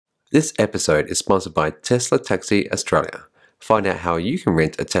This episode is sponsored by Tesla Taxi Australia. Find out how you can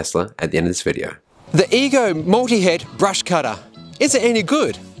rent a Tesla at the end of this video. The Ego multi-head brush cutter. Is it any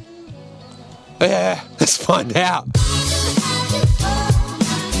good? Yeah, let's find out.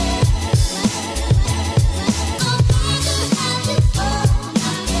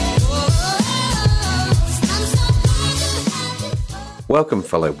 Welcome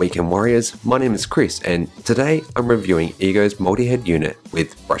fellow weekend warriors, my name is Chris and today I'm reviewing Ego's multi-head unit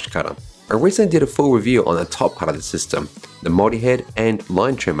with brush cutter. I recently did a full review on the top part of the system, the multi-head and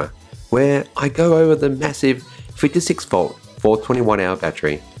line trimmer, where I go over the massive 56 volt 421 hour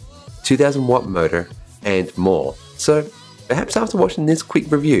battery, 2000 watt motor and more. So perhaps after watching this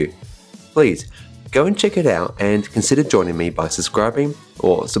quick review, please go and check it out and consider joining me by subscribing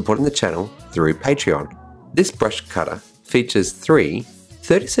or supporting the channel through Patreon. This brush cutter features three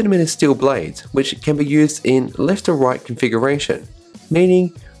 30cm steel blades which can be used in left to right configuration,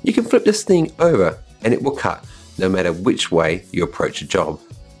 meaning you can flip this thing over and it will cut no matter which way you approach a job.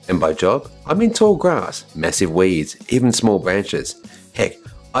 And by job, I mean tall grass, massive weeds, even small branches. Heck,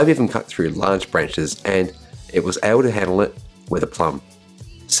 I've even cut through large branches and it was able to handle it with a plumb.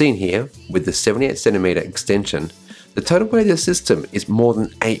 Seen here with the 78cm extension, the total weight of the system is more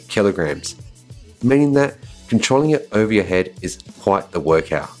than 8 kilograms, meaning that controlling it over your head is quite the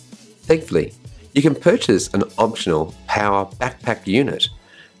workout. Thankfully, you can purchase an optional power backpack unit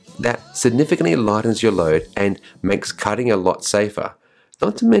that significantly lightens your load and makes cutting a lot safer,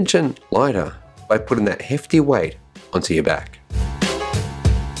 not to mention lighter by putting that hefty weight onto your back.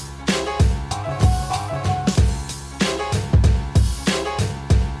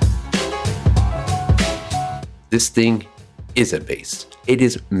 This thing is a beast. It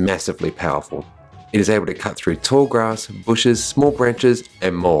is massively powerful. It is able to cut through tall grass, bushes, small branches,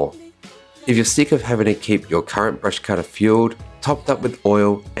 and more. If you're sick of having to keep your current brush cutter fueled, topped up with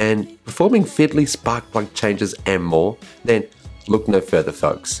oil, and performing fiddly spark plug changes and more, then look no further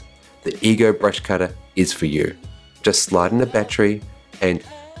folks. The Ego brush cutter is for you. Just slide in the battery and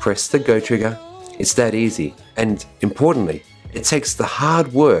press the go trigger. It's that easy, and importantly, it takes the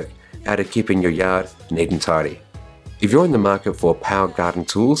hard work out of keeping your yard neat and tidy. If you're in the market for power garden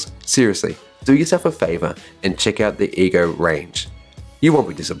tools, seriously, do yourself a favor and check out the Ego range. You won't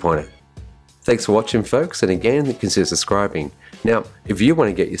be disappointed. Thanks for watching folks, and again consider subscribing. Now if you want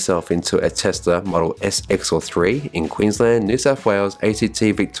to get yourself into a Tesla Model S, X or 3 in Queensland, New South Wales, ACT,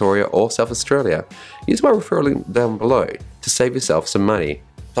 Victoria or South Australia, use my referral link down below to save yourself some money.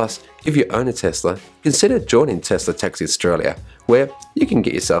 Plus, if you own a Tesla, consider joining Tesla Taxi Australia, where you can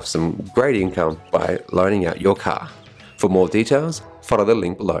get yourself some great income by loaning out your car. For more details, follow the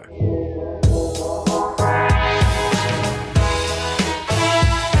link below.